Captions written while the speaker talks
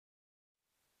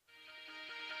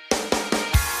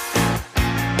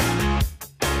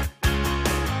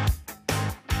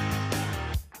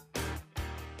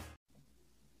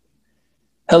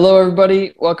Hello,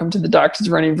 everybody. Welcome to the Doctors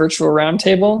Running Virtual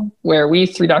Roundtable, where we,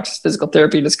 three doctors of physical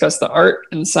therapy, discuss the art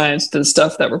and the science to the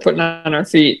stuff that we're putting on our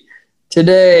feet.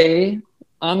 Today,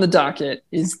 on the docket,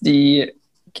 is the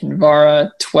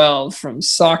Kinvara 12 from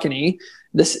Saucony.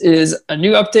 This is a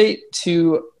new update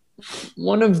to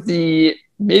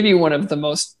maybe one of the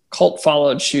most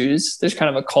cult-followed shoes. There's kind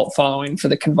of a cult following for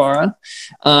the Kinvara.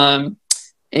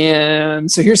 And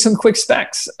so here's some quick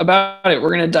specs about it. We're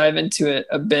going to dive into it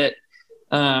a bit.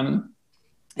 And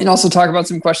also talk about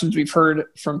some questions we've heard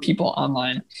from people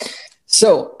online.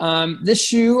 So this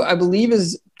shoe, I believe,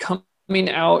 is coming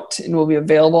out and will be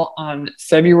available on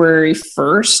February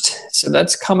 1st. So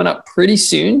that's coming up pretty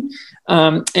soon.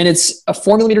 And it's a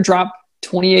 4mm drop,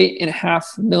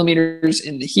 28.5 millimeters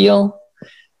in the heel,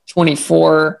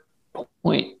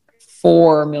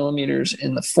 24.4 millimeters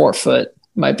in the forefoot.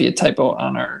 Might be a typo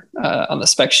on our on the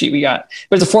spec sheet we got,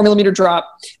 but it's a 4mm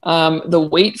drop. The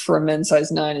weight for a men's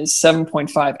size 9 is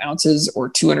 7.5 ounces or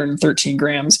 213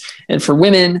 grams, and for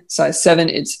women size 7,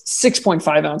 it's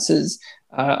 6.5 ounces,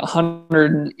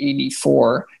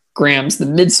 184 grams. The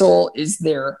midsole is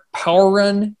their Power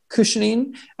Run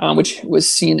cushioning, which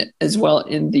was seen as well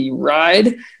in the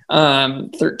Ride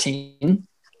 13.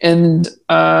 And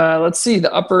let's see,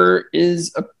 the upper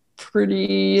is a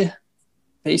pretty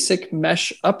basic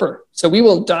mesh upper. So we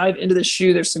will dive into the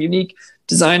shoe. There's some unique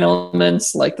design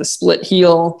elements like the split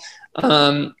heel.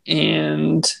 And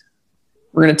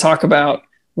we're going to talk about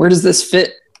where does this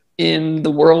fit in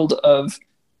the world of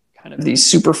kind of these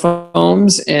super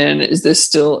foams, and is this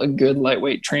still a good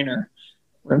lightweight trainer?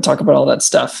 We're going to talk about all that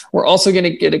stuff. We're also going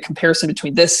to get a comparison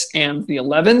between this and the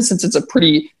 11, since it's a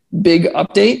pretty big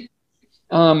update.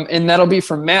 And that'll be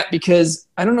from Matt, because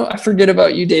I don't know, I forget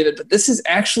about you, David, but this is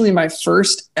actually my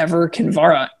first ever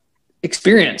Kinvara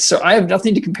experience. So I have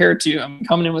nothing to compare it to. I'm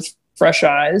coming in with fresh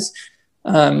eyes.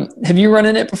 Have you run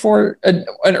in it before, an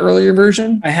earlier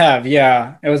version? I have,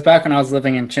 yeah. It was back when I was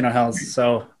living in Chino Hills.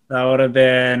 So that would have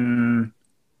been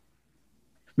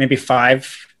maybe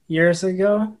 5 years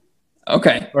ago.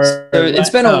 Okay. Or so it's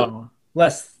been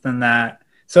less than that.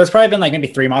 So it's probably been like maybe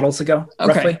 3 models ago,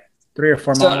 roughly. 3 or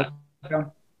 4 models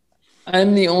ago.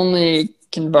 I'm the only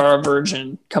Kinvara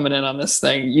virgin coming in on this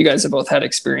thing. You guys have both had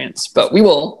experience, but we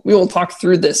will talk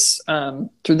through this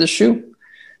shoe.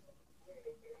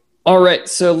 All right,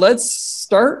 so let's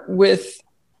start with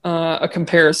a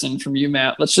comparison from you,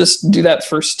 Matt. Let's just do that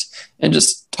first and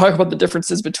just talk about the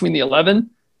differences between the 11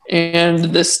 and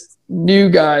this new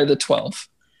guy, the 12.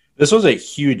 This was a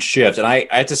huge shift, and I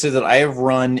have to say that I have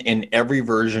run in every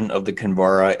version of the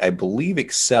Kinvara, I believe,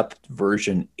 except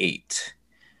version 8.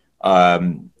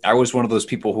 I was one of those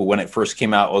people who, when it first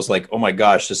came out, was like, oh my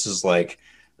gosh, this is like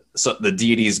the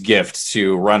deity's gift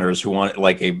to runners who want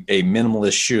like a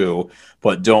minimalist shoe,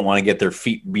 but don't want to get their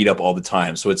feet beat up all the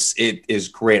time. So it is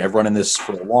great. I've run in this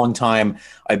for a long time.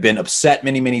 I've been upset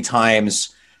many, many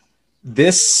times.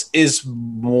 This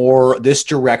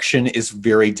direction is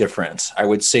very different. I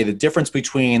would say the difference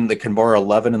between the Kinvara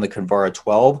 11 and the Kinvara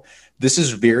 12, this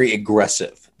is very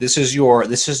aggressive. This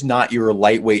is not your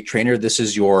lightweight trainer. This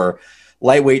is your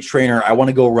lightweight trainer. I want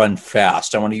to go run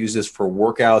fast. I want to use this for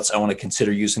workouts. I want to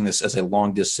consider using this as a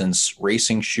long distance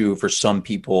racing shoe for some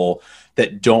people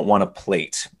that don't want to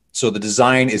plate. So the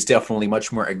design is definitely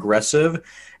much more aggressive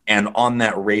and on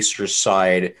that racer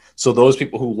side. So those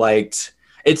people who liked,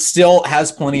 it still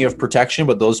has plenty of protection,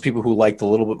 but those people who liked a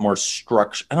little bit more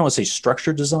structure, I don't want to say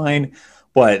structured design,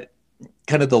 but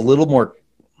kind of the little more,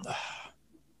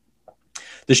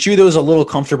 the shoe that was a little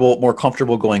more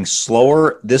comfortable going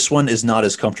slower. This one is not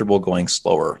as comfortable going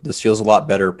slower. This feels a lot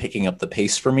better picking up the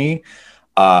pace for me.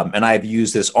 And I've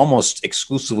used this almost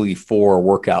exclusively for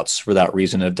workouts for that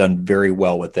reason. I've done very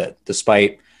well with it.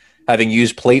 Despite having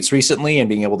used plates recently and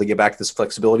being able to get back this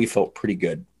flexibility, felt pretty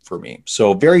good for me.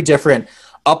 So very different.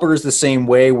 Upper is the same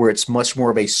way, where it's much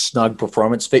more of a snug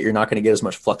performance fit. You're not going to get as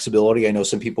much flexibility. I know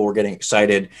some people were getting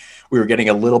excited. We were getting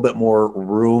a little bit more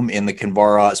room in the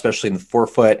Kinvara, especially in the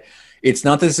forefoot. It's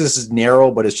not that this is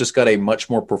narrow, but it's just got a much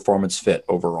more performance fit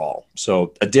overall.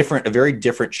 So a very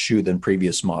different shoe than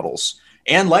previous models,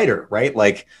 and lighter, right?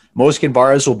 Like most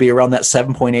Kinvaras will be around that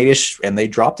 7.8-ish, and they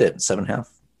dropped it 7.5.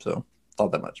 So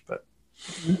not that much, but.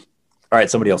 All right,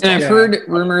 somebody else. And I've heard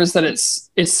rumors that it's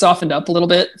softened up a little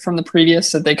bit from the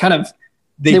previous, that they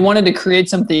wanted to create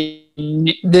something.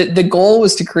 The goal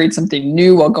was to create something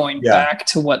new while going back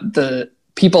to what the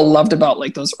people loved about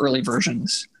like those early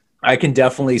versions. I can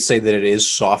definitely say that it is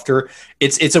softer.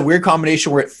 It's a weird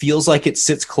combination where it feels like it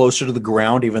sits closer to the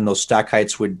ground, even though stack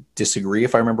heights would disagree,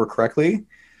 if I remember correctly.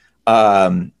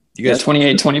 You guys,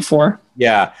 28, 24.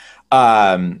 Yeah.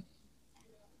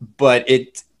 But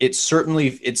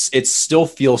it still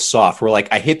feels soft. Where like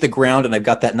I hit the ground and I've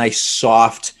got that nice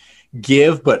soft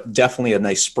give, but definitely a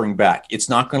nice spring back. It's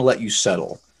not going to let you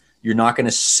settle. You're not going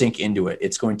to sink into it.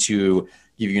 It's going to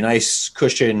give you a nice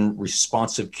cushion,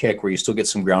 responsive kick where you still get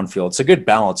some ground feel. It's a good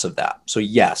balance of that. So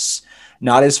yes,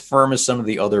 not as firm as some of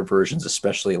the other versions,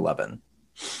 especially 11,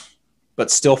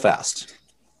 but still fast.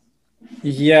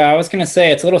 Yeah, I was going to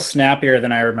say it's a little snappier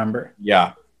than I remember.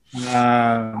 Yeah.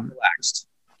 Relaxed.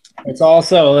 It's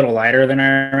also a little lighter than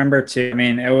I remember too. I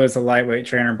mean, it was a lightweight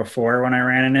trainer before when I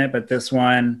ran in it, but this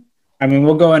one, I mean,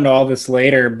 we'll go into all this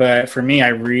later, but for me, I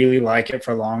really like it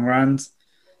for long runs.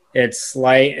 It's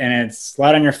light and it's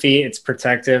light on your feet. It's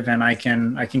protective, and I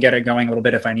can get it going a little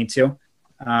bit if I need to.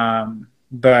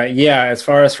 But yeah, as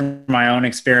far as from my own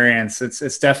experience,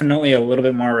 it's definitely a little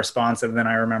bit more responsive than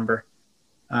I remember.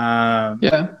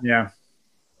 Yeah.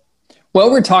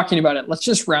 While we're talking about it, let's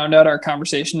just round out our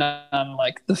conversation on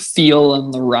like the feel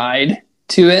and the ride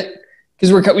to it,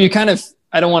 because we kind of,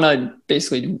 I don't want to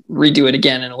basically redo it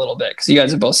again in a little bit because you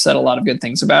guys have both said a lot of good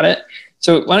things about it.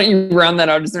 So why don't you round that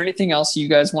out? Is there anything else you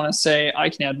guys want to say? I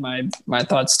can add my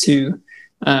thoughts too,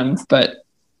 but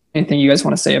anything you guys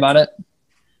want to say about it?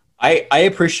 I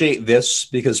appreciate this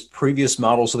because previous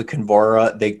models of the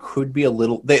Kinvara, they could be a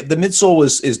little, the midsole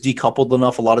is decoupled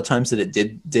enough a lot of times that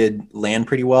it did land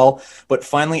pretty well, but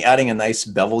finally adding a nice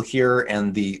bevel here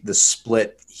and the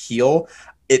split heel,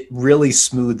 it really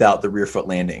smoothed out the rear foot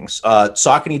landings.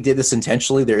 Saucony did this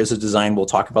intentionally. There is a design, we'll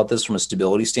talk about this from a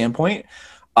stability standpoint.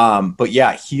 But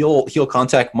yeah, heel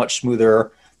contact much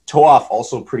smoother, toe off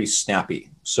also pretty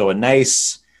snappy. So a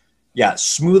nice,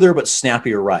 smoother but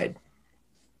snappier ride.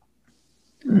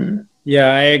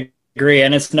 Yeah, I agree.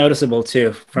 And it's noticeable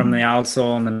too from the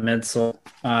outsole and the midsole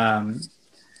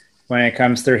when it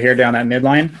comes through here down that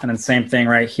midline. And then same thing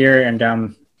right here and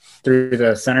down through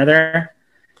the center there.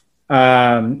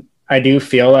 I do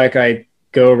feel like I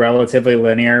go relatively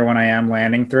linear when I am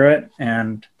landing through it.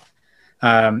 And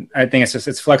I think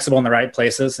it's flexible in the right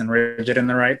places and rigid in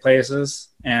the right places.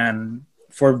 And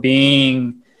for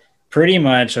being pretty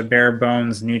much a bare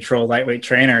bones neutral lightweight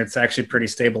trainer, it's actually pretty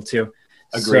stable too.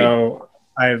 Agreed. So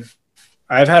I've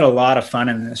had a lot of fun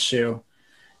in this shoe,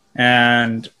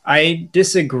 and I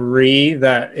disagree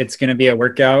that it's going to be a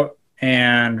workout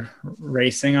and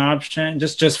racing option.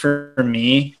 Just for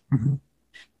me, mm-hmm.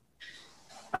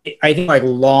 I think like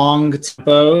long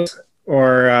tempos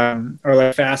or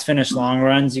like fast finish long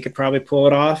runs, you could probably pull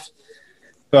it off.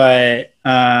 But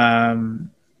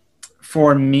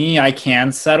for me, I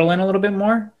can settle in a little bit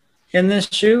more in this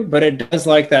shoe, but it does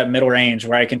like that middle range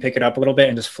where I can pick it up a little bit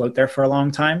and just float there for a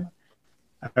long time.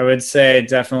 I would say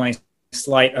definitely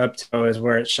slight up toe is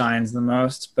where it shines the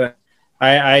most, but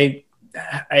I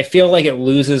feel like it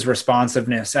loses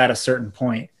responsiveness at a certain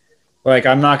point. Like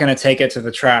I'm not going to take it to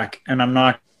the track, and I'm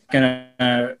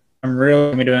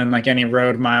really gonna be doing like any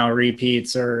road mile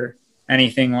repeats or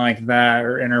anything like that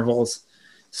or intervals.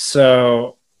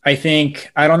 So I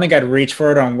don't think I'd reach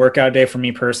for it on workout day for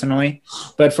me personally,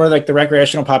 but for like the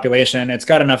recreational population, it's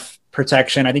got enough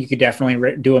protection. I think you could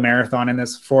definitely do a marathon in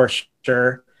this for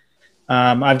sure.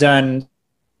 I've done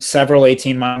several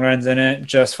 18-mile runs in it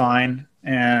just fine.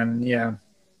 And yeah.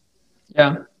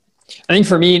 I think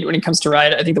for me, when it comes to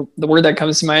ride, I think the word that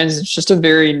comes to mind is it's just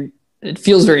it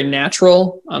feels very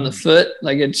natural on the foot.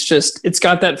 Like it's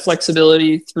got that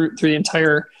flexibility through the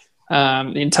entire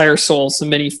sole.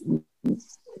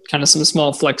 Some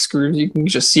small flex grooves. You can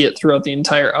just see it throughout the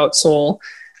entire outsole.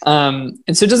 And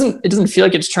so it doesn't feel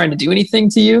like it's trying to do anything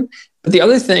to you. But the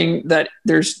other thing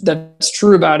that's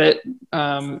true about it,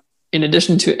 in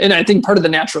addition to, and I think part of the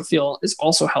natural feel is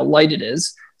also how light it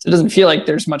is. So it doesn't feel like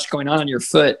there's much going on your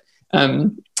foot.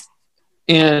 And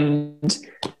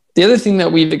the other thing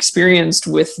that we've experienced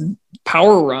with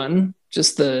Power Run,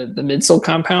 just the midsole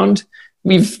compound,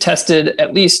 we've tested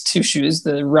at least two shoes,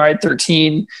 the Ride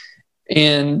 13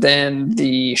 and then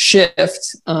the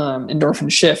Shift,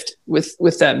 Endorphin Shift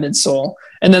with that midsole,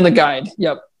 and then the Guide,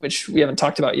 which we haven't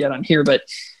talked about yet on here, but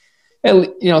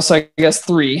so I guess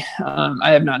 3.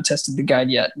 I have not tested the Guide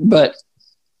yet, but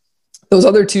those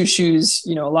other two shoes,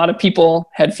 a lot of people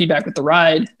had feedback with the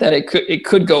Ride that it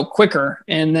could go quicker,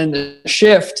 and then the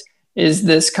Shift is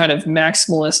this kind of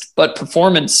maximalist but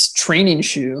performance training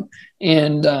shoe,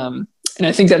 and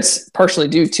I think that's partially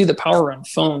due to the Power Run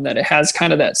foam, that it has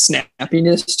kind of that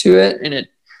snappiness to it, and it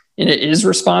is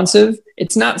responsive.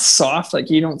 It's not soft, like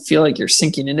you don't feel like you're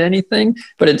sinking into anything,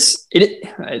 but I'm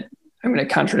going to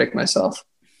contradict myself.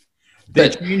 They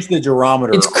changed the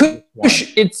durometer. It's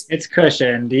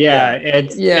cushioned. Yeah.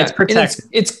 It's protected.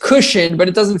 It's cushioned, but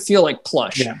it doesn't feel like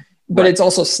plush. Yeah. but it's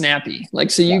also snappy. Like,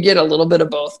 so you get a little bit of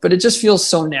both, but it just feels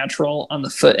so natural on the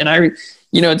foot. And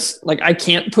it's like, I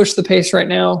can't push the pace right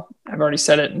now. I've already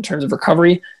said it in terms of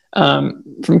recovery from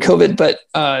COVID, but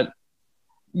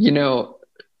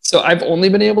so I've only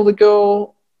been able to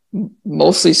go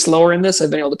mostly slower in this. I've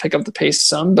been able to pick up the pace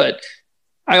some, but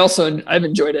I've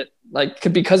enjoyed it, like,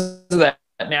 because of that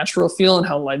natural feel and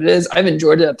how light it is. I've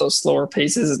enjoyed it at those slower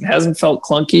paces. It hasn't felt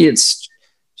clunky. It's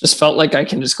just felt like I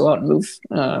can just go out and move.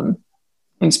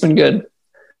 It's been good.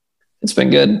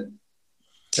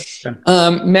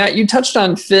 Matt, you touched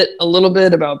on fit a little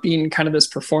bit about being kind of this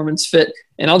performance fit,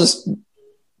 and I'll just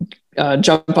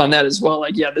jump on that as well.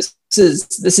 Like, yeah, this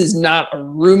is not a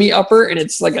roomy upper, and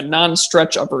it's like a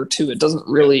non-stretch upper too. It doesn't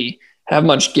really have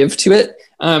much give to it.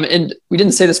 And we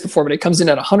didn't say this before, but it comes in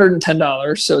at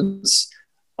 $110. So it's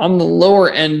on the lower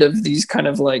end of these kind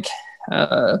of like,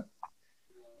 I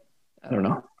don't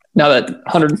know. Now that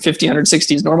 150,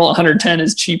 160 is normal, 110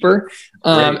 is cheaper.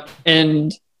 Right.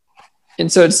 And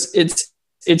so it's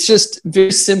just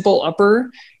very simple upper.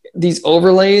 These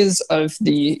overlays of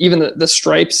even the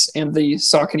stripes and the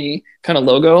Saucony kind of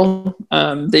logo,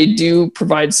 they do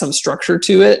provide some structure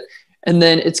to it. And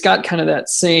then it's got kind of that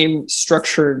same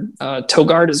structured toe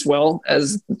guard as well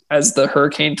as the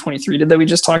Hurricane 23 did that we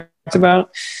just talked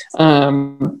about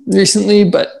recently.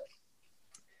 But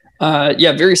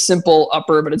very simple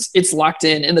upper, but it's locked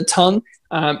in, and the tongue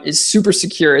is super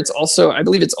secure. It's also, I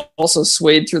believe it's also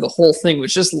suede through the whole thing,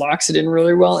 which just locks it in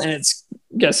really well, and it's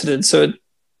gusseted. So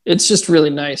it's just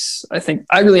really nice. I think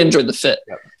I really enjoyed the fit.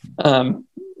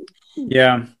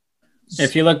 Yeah.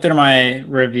 If you looked at my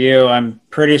review, I'm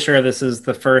pretty sure this is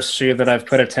the first shoe that I've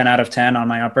put a 10 out of 10 on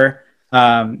my upper.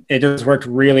 It just worked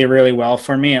really, really well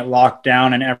for me. It locked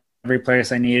down in every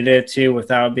place I needed it to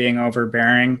without being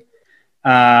overbearing.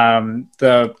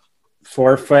 The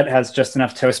forefoot has just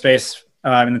enough toe space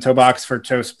in the toe box for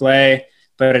toe splay,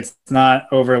 but it's not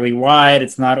overly wide.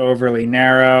 It's not overly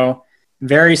narrow.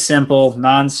 Very simple,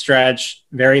 non-stretch,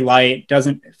 very light.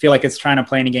 Doesn't feel like it's trying to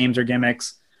play any games or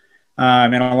gimmicks. In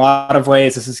a lot of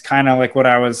ways, this is kind of like what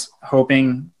I was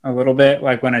hoping a little bit,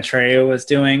 like when Atreyu was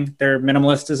doing their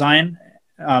minimalist design,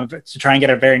 to try and get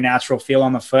a very natural feel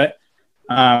on the foot.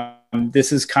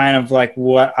 This is kind of like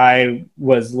what I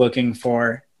was looking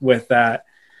for with that.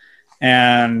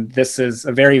 And this is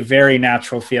a very, very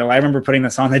natural feel. I remember putting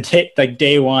this on the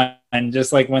day one,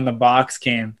 just like when the box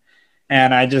came.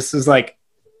 And I just was like,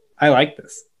 I like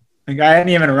this. Like, I hadn't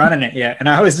even run in it yet. And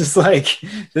I was just like,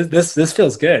 this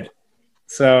feels good.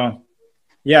 So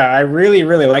yeah, I really,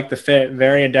 really like the fit.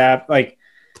 Very like,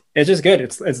 it's just good.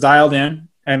 It's dialed in.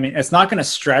 I mean, it's not going to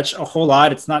stretch a whole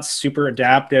lot. It's not super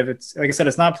adaptive. It's, like I said,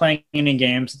 it's not playing any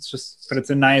games. But it's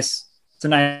a nice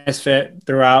fit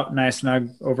throughout. Nice,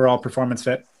 snug overall performance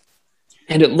fit.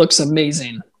 And it looks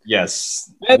amazing.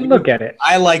 Yes. And look at it.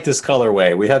 I like this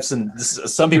colorway. We have some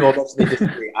people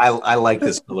disagree. I like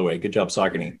this colorway. Good job,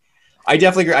 Saucony. I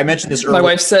definitely agree. I mentioned this earlier. My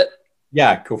wife said,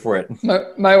 yeah, go for it.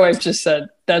 My wife just said,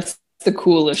 that's the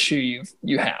coolest shoe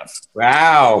you have.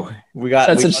 Wow.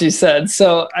 That's what she said.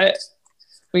 So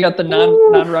we got the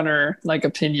non-runner like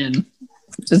opinion.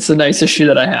 It's the nicest shoe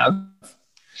that I have.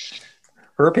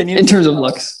 Her opinion? In terms of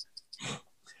looks.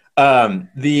 Again,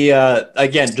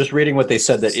 just reading what they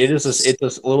said, that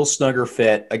it's a little snugger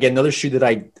fit. Again, another shoe that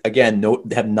I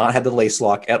have not had the lace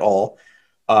lock at all.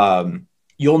 I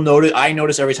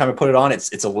notice every time I put it on,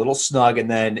 it's a little snug, and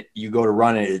then you go to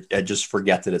run it, it just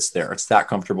forget that it's there. It's that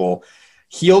comfortable.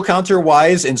 Heel counter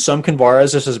wise, in some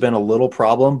Kinvaras, this has been a little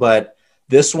problem, but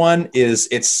this one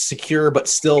it's secure, but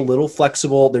still a little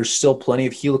flexible. There's still plenty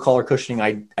of heel collar cushioning.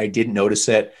 I didn't notice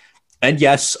it. And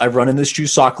yes, I've run in this shoe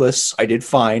sockless. I did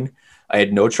fine. I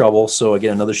had no trouble. So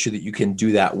again, another shoe that you can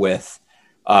do that with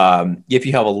if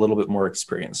you have a little bit more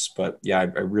experience. But yeah,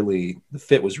 the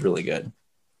fit was really good.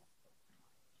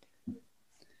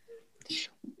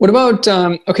 What about,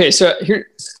 okay, so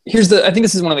here's I think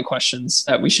this is one of the questions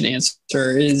that we should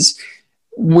answer is,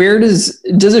 where does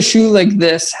a shoe like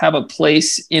this have a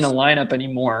place in a lineup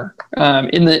anymore?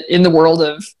 In the world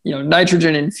of,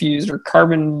 nitrogen infused or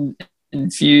carbon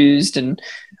infused and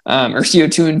or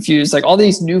CO2 infused, like all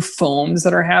these new foams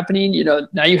that are happening.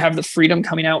 Now you have the Freedom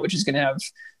coming out, which is going to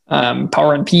have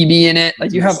Power and PB in it.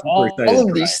 Like you have all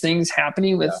of these things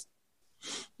happening with,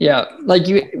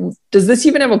 does this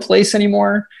even have a place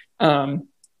anymore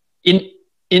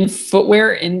in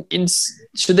footwear? In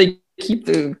should they keep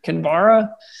the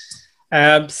Kinvara?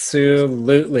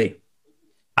 Absolutely.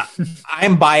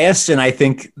 I'm biased, and I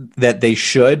think that they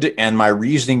should. And my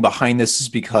reasoning behind this is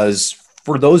because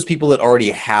for those people that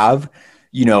already have,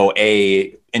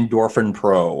 a Endorphin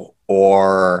Pro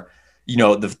or,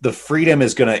 the freedom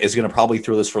is gonna probably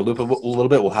throw this for a loop a little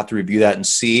bit. We'll have to review that and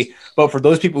see. But for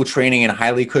those people training in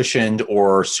highly cushioned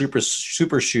or super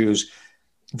shoes,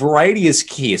 variety is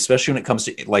key, especially when it comes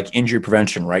to like injury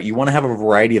prevention, right? You want to have a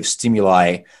variety of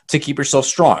stimuli to keep yourself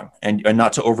strong and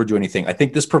not to overdo anything. I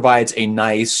think this provides a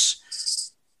nice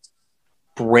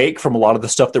break from a lot of the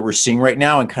stuff that we're seeing right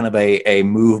now and kind of a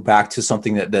move back to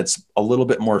something that's a little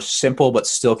bit more simple, but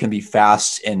still can be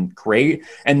fast and great.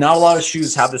 And not a lot of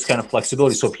shoes have this kind of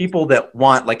flexibility. So people that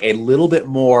want like a little bit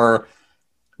more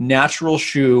natural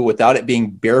shoe without it being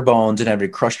bare bones and having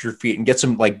to crush your feet and get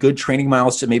some like good training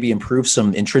miles to maybe improve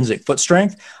some intrinsic foot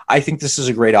strength, I think this is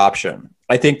a great option.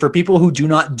 I think for people who do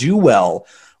not do well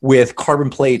with carbon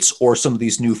plates or some of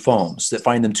these new foams that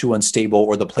find them too unstable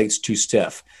or the plates too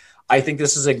stiff, I think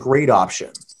this is a great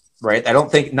option, right? I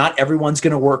don't think not everyone's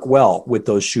going to work well with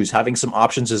those shoes. Having some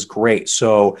options is great.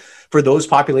 So for those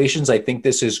populations, I think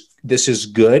this is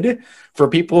good. For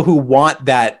people who want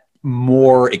that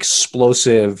more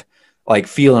explosive like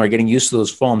feel and are getting used to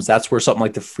those foams, that's where something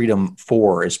like the Freedom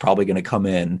 4 is probably going to come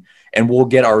in. And we'll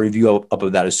get our review up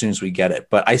of that as soon as we get it.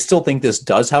 But I still think this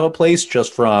does have a place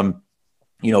just from,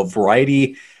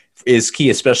 variety is key,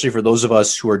 especially for those of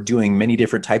us who are doing many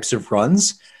different types of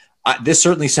runs. This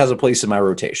certainly has a place in my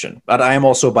rotation, but I am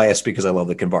also biased because I love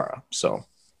the Kinvara. So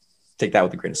take that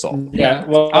with a grain of salt. Yeah.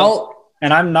 Well,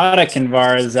 and I'm not a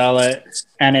Kinvara zealot,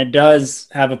 and it does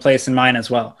have a place in mine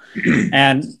as well.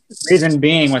 And reason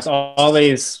being with all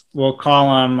these, we'll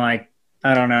call them like,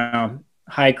 I don't know,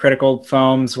 high critical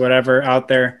foams, whatever out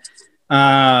there.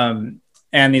 And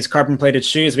these carbon plated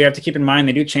shoes, we have to keep in mind,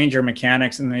 they do change your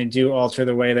mechanics and they do alter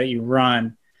the way that you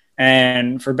run.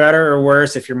 And for better or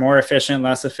worse, if you're more efficient,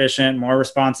 less efficient, more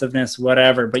responsiveness,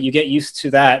 whatever, but you get used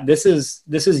to that. This is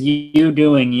you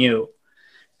doing you.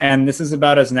 And this is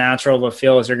about as natural a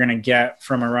feel as you're going to get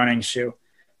from a running shoe,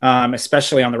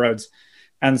 especially on the roads.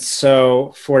 And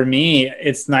so for me,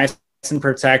 it's nice and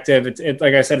protective. It's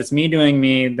like I said, it's me doing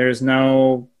me.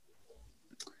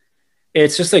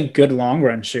 It's just a good long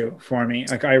run shoe for me.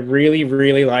 Like I really,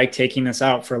 really like taking this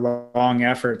out for long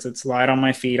efforts. It's light on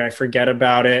my feet. I forget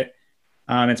about it.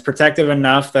 It's protective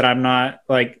enough that I'm not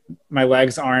like, my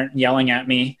legs aren't yelling at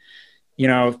me,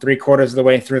 3/4 of the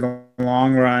way through the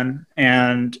long run.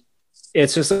 And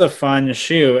it's just a fun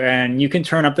shoe, and you can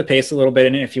turn up the pace a little bit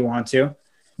in it if you want to,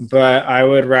 but I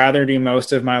would rather do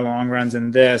most of my long runs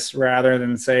in this rather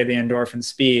than say the Endorphin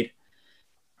Speed.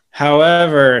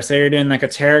 However, say you're doing like a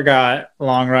Terragot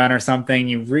long run or something,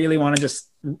 you really want to just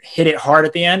hit it hard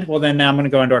at the end. Well, then now I'm going to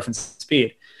go Endorphin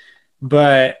Speed.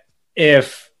 But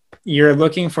if you're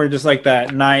looking for just like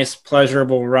that nice,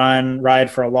 pleasurable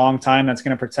ride for a long time that's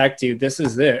going to protect you, this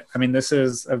is it. I mean, this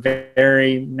is a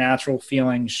very natural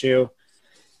feeling shoe.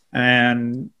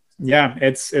 And yeah,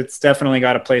 it's definitely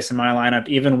got a place in my lineup,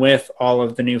 even with all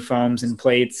of the new foams and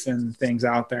plates and things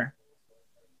out there.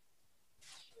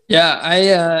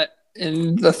 Yeah,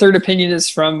 and the third opinion is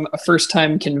from a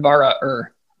first-time Kinvara,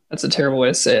 that's a terrible way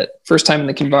to say it. First time in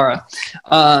the Kinvara.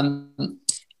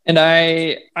 And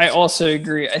I also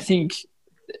agree. I think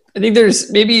there's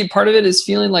maybe part of it is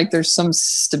feeling like there's some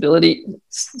security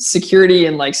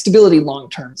and like stability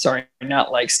long-term. Sorry, not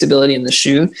like stability in the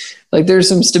shoe. Like there's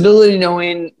some stability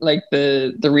knowing like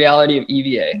the reality of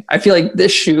EVA. I feel like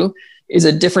this shoe is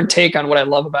a different take on what I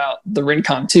love about the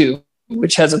Rincon 2,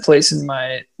 which has a place in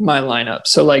my lineup.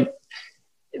 So like,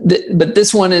 but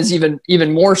this one is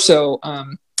even more so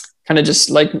kind of just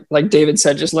like David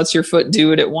said, just lets your foot do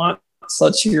what it wants,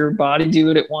 lets your body do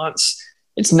what it wants.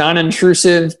 It's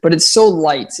non-intrusive, but it's so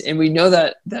light. And we know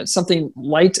that something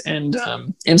light and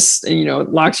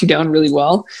locks you down really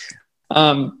well.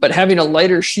 But having a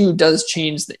lighter shoe does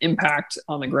change the impact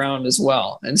on the ground as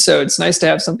well. And so it's nice to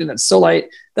have something that's so light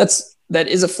that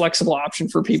is a flexible option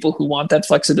for people who want that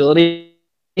flexibility.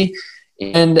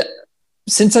 And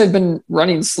since I've been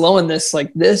running slow in this,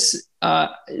 like this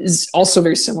is also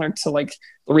very similar to like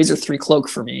the Razor 3 Cloak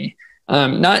for me.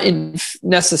 Not in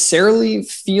necessarily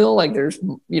feel like there's,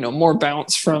 more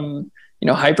bounce from,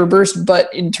 Hyperburst,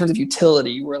 but in terms of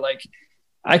utility, where like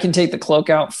I can take the Cloak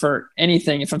out for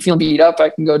anything. If I'm feeling beat up, I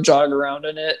can go jog around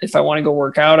in it. If I want to go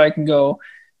work out, I can go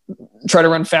try to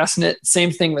run fast in it.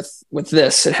 Same thing with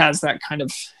this. It has that kind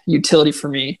of utility for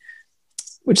me,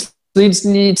 which leads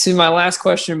me to my last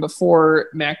question before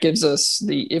Matt gives us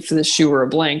if this shoe were a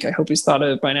blank. I hope he's thought of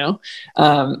it by now.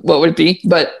 What would it be?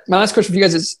 But my last question for you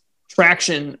guys is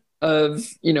traction of,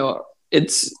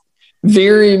 it's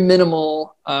very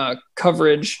minimal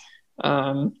coverage.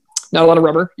 Not a lot of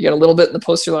rubber. You got a little bit in the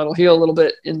posterior lateral heel, a little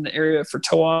bit in the area for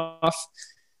toe off.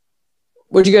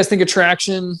 What do you guys think of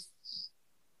traction?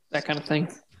 That kind of thing.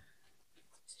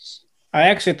 I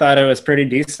actually thought it was pretty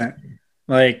decent.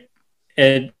 Like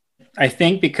I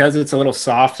think because it's a little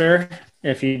softer,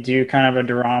 if you do kind of a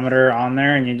durometer on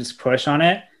there and you just push on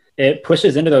it, it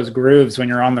pushes into those grooves when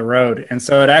you're on the road. And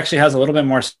so it actually has a little bit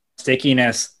more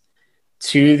stickiness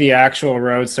to the actual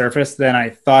road surface than I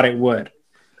thought it would.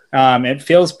 It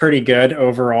feels pretty good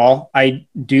overall. I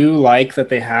do like that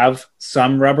they have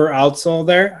some rubber outsole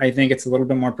there. I think it's a little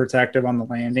bit more protective on the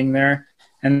landing there.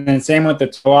 And then same with the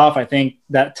toe off. I think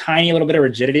that tiny little bit of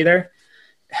rigidity there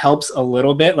helps a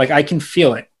little bit. Like I can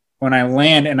feel it when I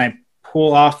land and I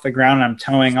pull off the ground and I'm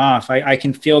towing off. I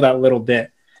can feel that little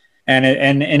bit, and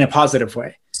in a positive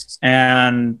way.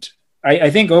 And I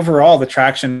think overall the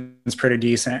traction is pretty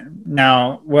decent.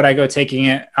 Now, would I go taking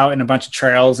it out in a bunch of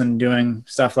trails and doing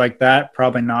stuff like that?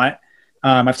 Probably not.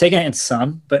 I've taken it in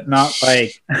some, but not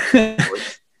like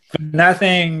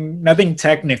nothing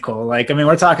technical. Like, I mean,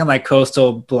 we're talking like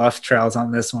coastal bluff trails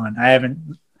on this one. I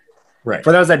haven't. Right.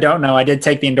 For those that don't know, I did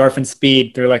take the Endorphin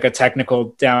Speed through like a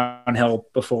technical downhill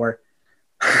before,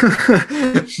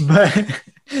 but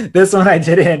this one I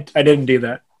didn't do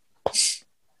that.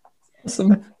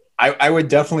 Awesome. I would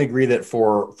definitely agree that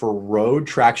for road,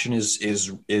 traction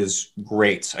is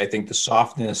great. I think the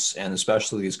softness and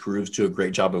especially these grooves do a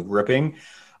great job of gripping.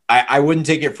 I wouldn't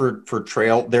take it for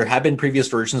trail. There have been previous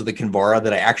versions of the Kinvara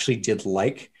that I actually did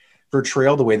like for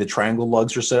trail, the way the triangle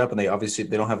lugs are set up, and they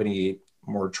don't have any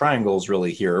more triangles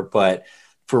really here, but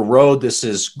for road, this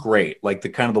is great. Like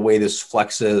the way this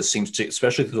flexes seems to,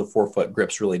 especially through the 4-foot,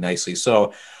 grips really nicely.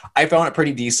 So I found it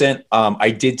pretty decent. I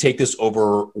did take this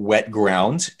over wet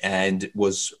ground and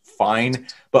was fine,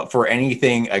 but for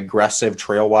anything aggressive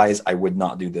trail wise, I would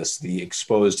not do this. The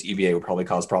exposed EVA would probably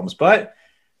cause problems, but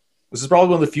this is probably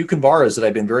one of the few Kinvaras that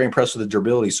I've been very impressed with the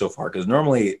durability so far. Because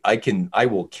normally I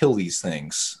will kill these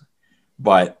things,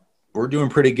 but we're doing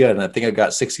pretty good. And I think I've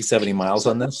got 60, 70 miles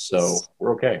on this. So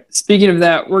we're okay. Speaking of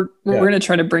that, we're going to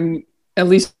try to bring at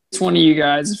least one of you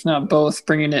guys, if not both,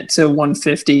 bringing it to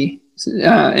 150.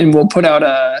 And we'll put out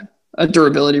a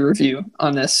durability review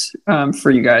on this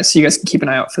for you guys. So you guys can keep an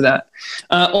eye out for that.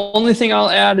 Only thing I'll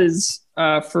add is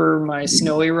for my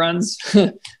snowy runs,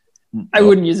 I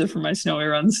wouldn't use it for my snowy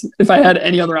runs if I had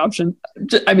any other option.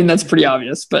 I mean, that's pretty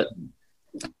obvious, but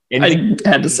I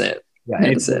had to say it. Yeah, I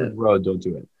had to say it. Road, don't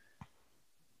do it.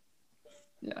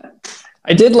 Yeah,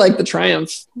 I did like the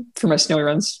Triumph for my snowy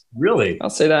runs. Really?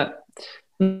 I'll say that.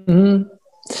 Mm-hmm.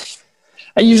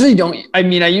 I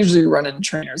usually run in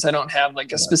trainers. I don't have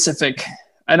like a specific,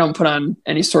 I don't put on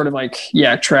any sort of like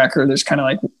yak tracker. There's kind of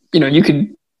like,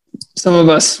 some of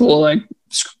us will like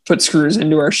put screws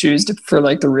into our shoes for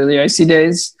like the really icy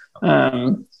days.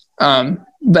 But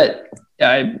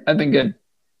yeah, I've been good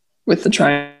with the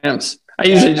Triumphs. I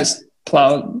usually just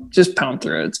pound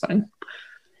through it. It's fine.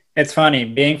 It's funny,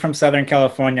 being from Southern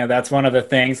California, that's one of the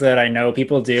things that I know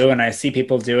people do, and I see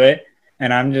people do it,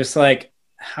 and I'm just like,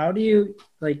 how do you,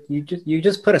 like, you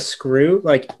just put a screw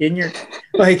like in your,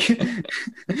 like,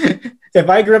 if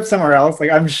I grew up somewhere else,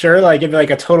 like, I'm sure like it'd be like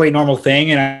a totally normal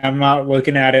thing, and I'm not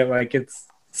looking at it like it's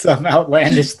some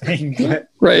outlandish thing, but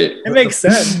right, it makes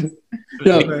sense.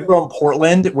 From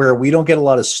Portland, where we don't get a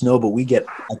lot of snow, but we get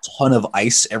a ton of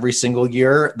ice every single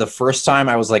year. The first time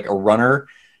I was like a runner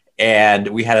and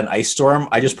we had an ice storm,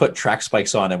 I just put track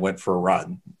spikes on and went for a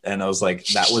run. And I was like,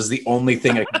 that was the only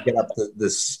thing I could get up the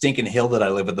stinking hill that I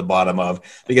live at the bottom of,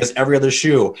 because every other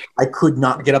shoe, I could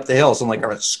not get up the hill. So I'm like, all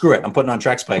right, screw it. I'm putting on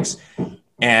track spikes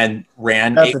and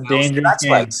ran 8 miles track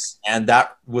spikes. And I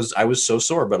was so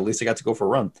sore, but at least I got to go for a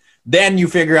run. Then you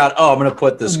figure out, I'm going to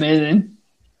put this. Amazing.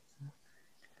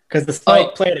 Because the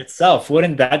spike plate itself,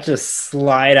 wouldn't that just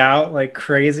slide out like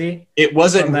crazy? It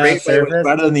wasn't great, but it was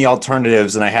better than the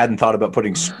alternatives, and I hadn't thought about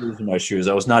putting screws in my shoes.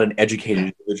 I was not an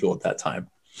educated individual at that time.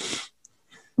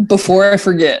 Before I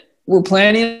forget, we're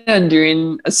planning on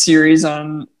doing a series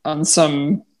on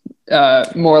some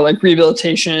more like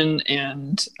rehabilitation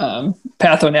and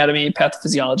pathoanatomy,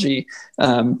 pathophysiology,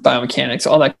 biomechanics,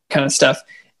 all that kind of stuff.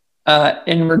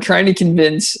 And we're trying to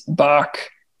convince Bach,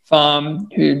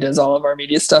 who does all of our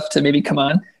media stuff, to maybe come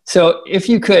on. So if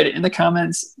you could, in the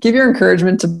comments, give your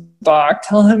encouragement to Bach.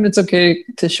 Tell him it's okay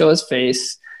to show his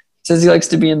face. He says he likes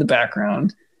to be in the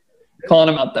background. Calling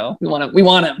him out though. We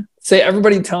want him. Say,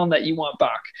 everybody tell him that you want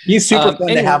Bach. He's super fun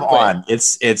to have on.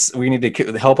 We need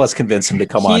to help us convince him to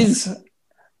come on.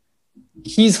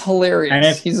 He's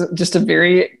hilarious. He's just a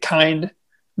very kind,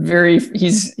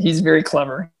 he's very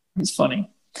clever. He's funny.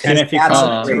 And if you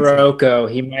call him Rocco,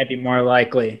 he might be more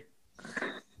likely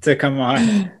to come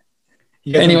on.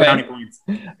 Anyway,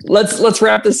 let's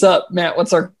wrap this up. Matt,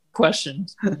 what's our question?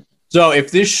 So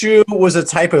if this shoe was a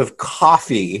type of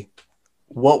coffee,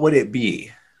 what would it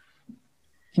be?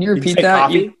 Can you repeat say that?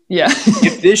 coffee? Yeah.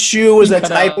 If this shoe was a Cut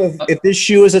type out. of if this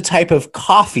shoe is a type of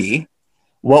coffee,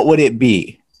 what would it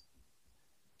be?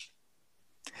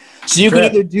 So you can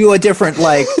Drip. either do a different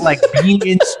like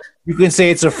beans. You can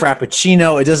say it's a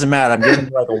frappuccino. It doesn't matter. I'm giving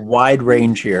you like a wide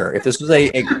range here. If this was a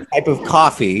type of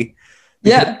coffee,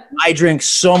 Yeah. I drink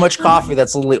so much coffee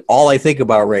that's literally all I think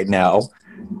about right now.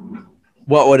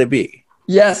 What would it be?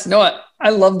 Yes. No, I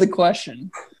love the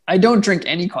question. I don't drink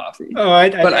any coffee. Oh, I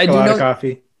But drink I a do lot know- of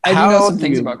coffee. I do How know some do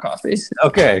things you- about coffee.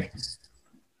 Okay.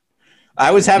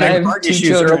 I was I having have heart 2 issues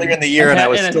children. earlier in the year, I've and I had-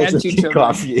 was and I've still had 2 drinking children.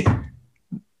 coffee.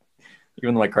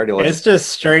 Even though my cardiologist. It's just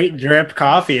straight drip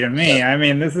coffee to me. I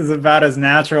mean, this is about as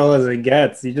natural as it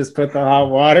gets. You just put the hot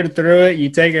water through it, you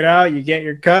take it out, you get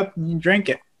your cup, and you drink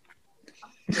it.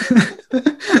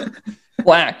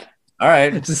 Black. All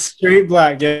right. It's just straight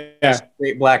black. Yeah.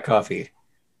 Straight black coffee.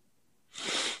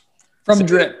 From So-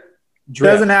 drip.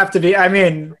 Drip. Doesn't have to be. I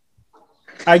mean,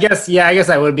 I guess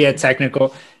that would be a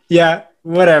technical. Yeah,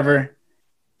 whatever.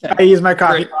 Okay. I use my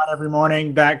coffee Great. pot every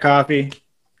morning, black coffee.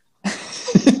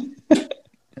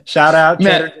 Shout out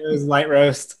Matt. Trader Joe's Light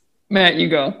Roast. Matt, you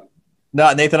go.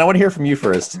 No, Nathan, I want to hear from you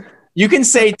first. You can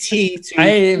say tea too. I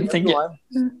am thinking.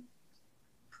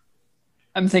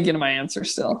 I'm thinking of my answer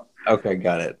still. Okay,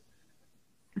 got it.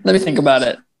 Let me think about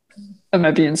it. I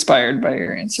might be inspired by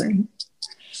your answer.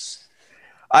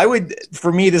 I would,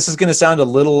 for me, this is going to sound a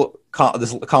little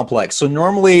complex. So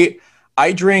normally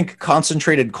I drink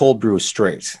concentrated cold brew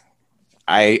straight.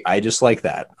 I just like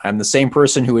that. I'm the same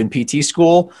person who in PT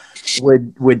school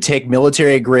would take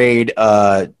military grade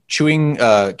caffeinated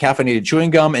chewing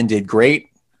gum and did great.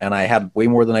 And I had way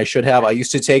more than I should have. I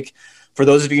used to take, for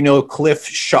those of you who know Cliff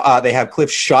Shot, they have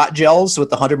Cliff Shot gels with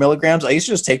the 100 milligrams. I used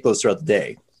to just take those throughout the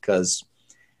day because,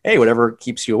 hey, whatever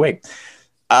keeps you awake.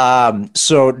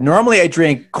 So normally I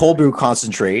drink cold brew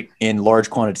concentrate in large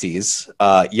quantities.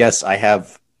 Yes, I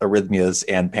have arrhythmias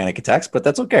and panic attacks, but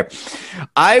that's okay.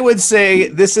 I would say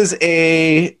this is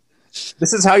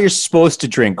how you're supposed to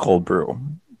drink cold brew,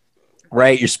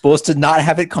 right? You're supposed to not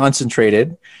have it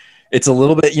concentrated. It's a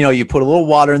little bit, you put a little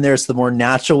water in there. It's the more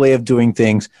natural way of doing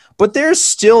things, but there's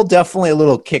still definitely a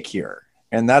little kick here.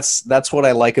 And that's what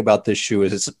I like about this shoe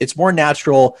is it's more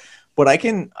natural, but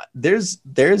there's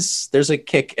a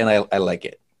kick and I like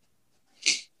it.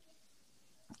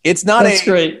 It's not That's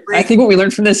great. I think what we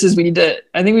learned from this is I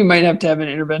think we might have to have an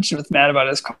intervention with Matt about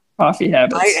his coffee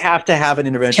habits. I have to have an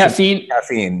intervention.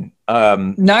 Caffeine.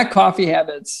 Not coffee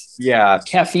habits. Yeah.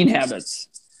 Caffeine habits.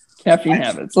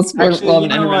 Habits. We'll have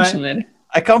an intervention later.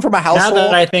 I come from a household. Now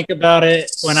that I think about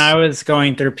it, when I was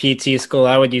going through PT school,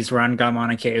 I would use run gum on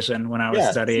occasion when I was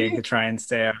studying to try and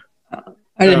stay up.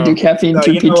 I didn't do caffeine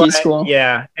through PT school.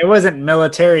 Yeah, it wasn't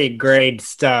military grade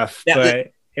stuff,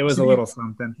 but it was a little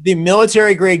something. The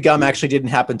military grade gum actually didn't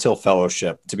happen till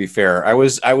fellowship. To be fair, I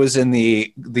was in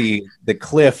the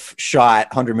Cliff Shot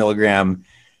 100 milligram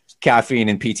caffeine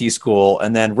in PT school,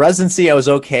 and then residency I was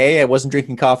okay. I wasn't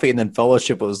drinking coffee, and then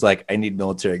fellowship it was like I need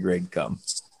military grade gum.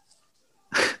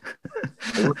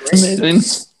 Amazing.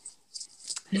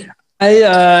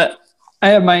 I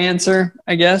have my answer,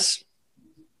 I guess.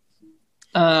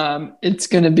 It's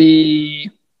going to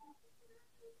be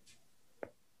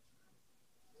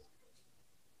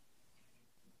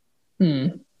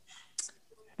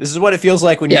This is what it feels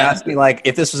like when you ask me, like,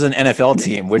 if this was an NFL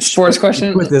team, which sports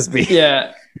question would this be?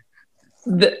 Yeah.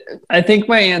 I think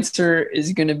my answer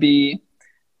is going to be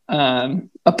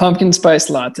a pumpkin spice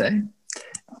latte.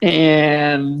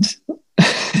 And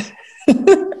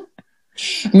the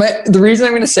reason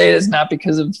I'm going to say it is not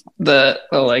because of the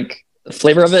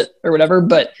flavor of it or whatever,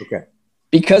 but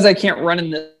because I can't run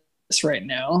in this right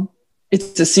now.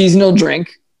 It's a seasonal drink.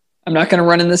 I'm not going to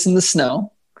run in this in the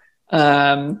snow.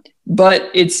 But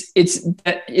it's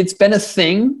been a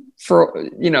thing for,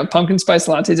 pumpkin spice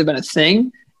lattes have been a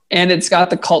thing, and it's got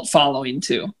the cult following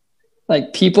too.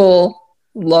 Like, people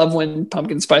love when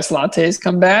pumpkin spice lattes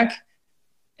come back,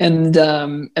 and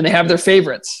they have their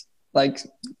favorites. Like,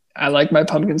 I like my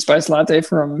pumpkin spice latte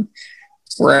from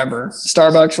wherever,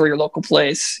 Starbucks or your local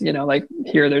place, like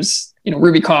here there's,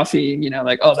 Ruby Coffee,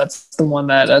 that's the one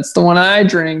I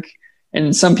drink.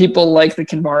 And some people like the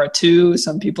Kinvara 2,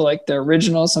 some people like the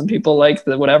original, some people like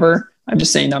the whatever. I'm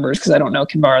just saying numbers because I don't know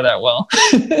Kinvara that well.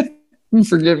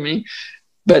 Forgive me.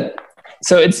 But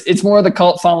so it's more the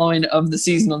cult following of the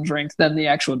seasonal drink than the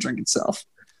actual drink itself.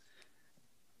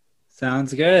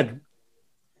 Sounds good.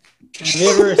 Have you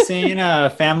ever seen a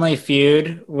Family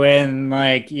Feud when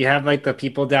you have the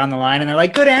people down the line and they're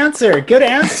like, good answer.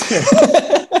 That's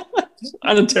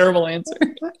a terrible answer.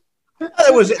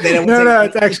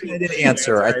 It's actually I an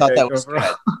answer. I thought that was good.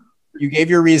 You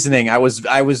gave your reasoning. I was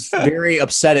very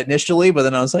upset initially, but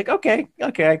then I was like, okay,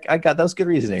 I got that was good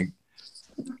reasoning.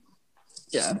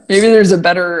 Yeah, maybe there's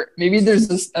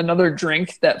another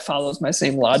drink that follows my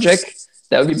same logic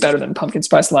that would be better than pumpkin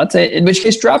spice latte. In which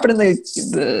case, drop it in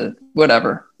the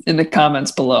whatever in the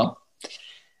comments below.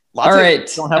 Latte all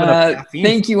right, don't have enough caffeine.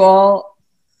 Thank you all.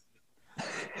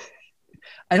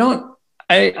 I don't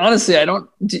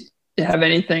have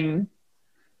anything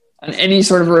on any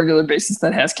sort of a regular basis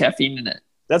that has caffeine in it.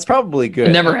 That's probably good.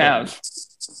 I never have.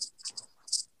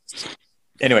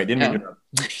 Anyway, didn't mean to.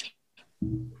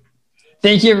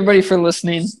 Thank you, everybody, for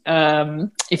listening.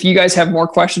 If you guys have more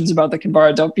questions about the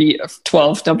Kinvara, don't be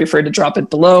afraid to drop it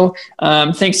below.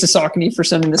 Thanks to Saucony for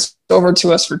sending this over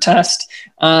to us for test.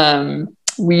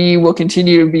 We will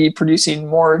continue to be producing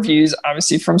more reviews,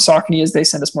 obviously, from Saucony as they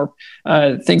send us more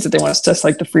things that they want us to test,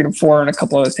 like the Freedom 4 and a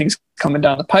couple other things coming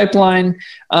down the pipeline,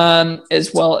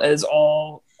 as well as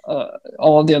all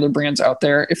of the other brands out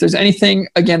there. If there's anything,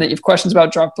 again, that you have questions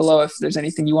about, drop below. If there's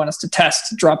anything you want us to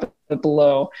test, drop it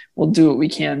below. We'll do what we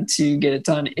can to get it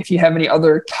done. If you have any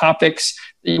other topics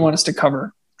that you want us to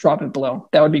cover, drop it below.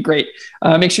 That would be great.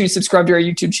 Make sure you subscribe to our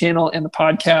YouTube channel and the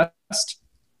podcast.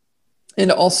 And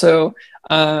also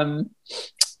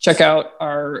check out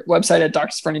our website at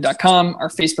doctorsfriendly.com, our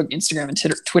Facebook, Instagram,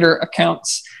 and Twitter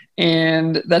accounts.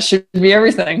 And that should be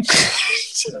everything.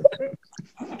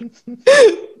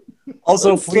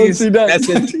 Also, please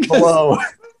message below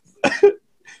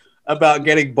about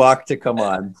getting Bach to come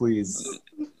on, please.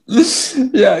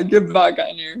 Yeah, get Bach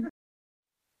on here.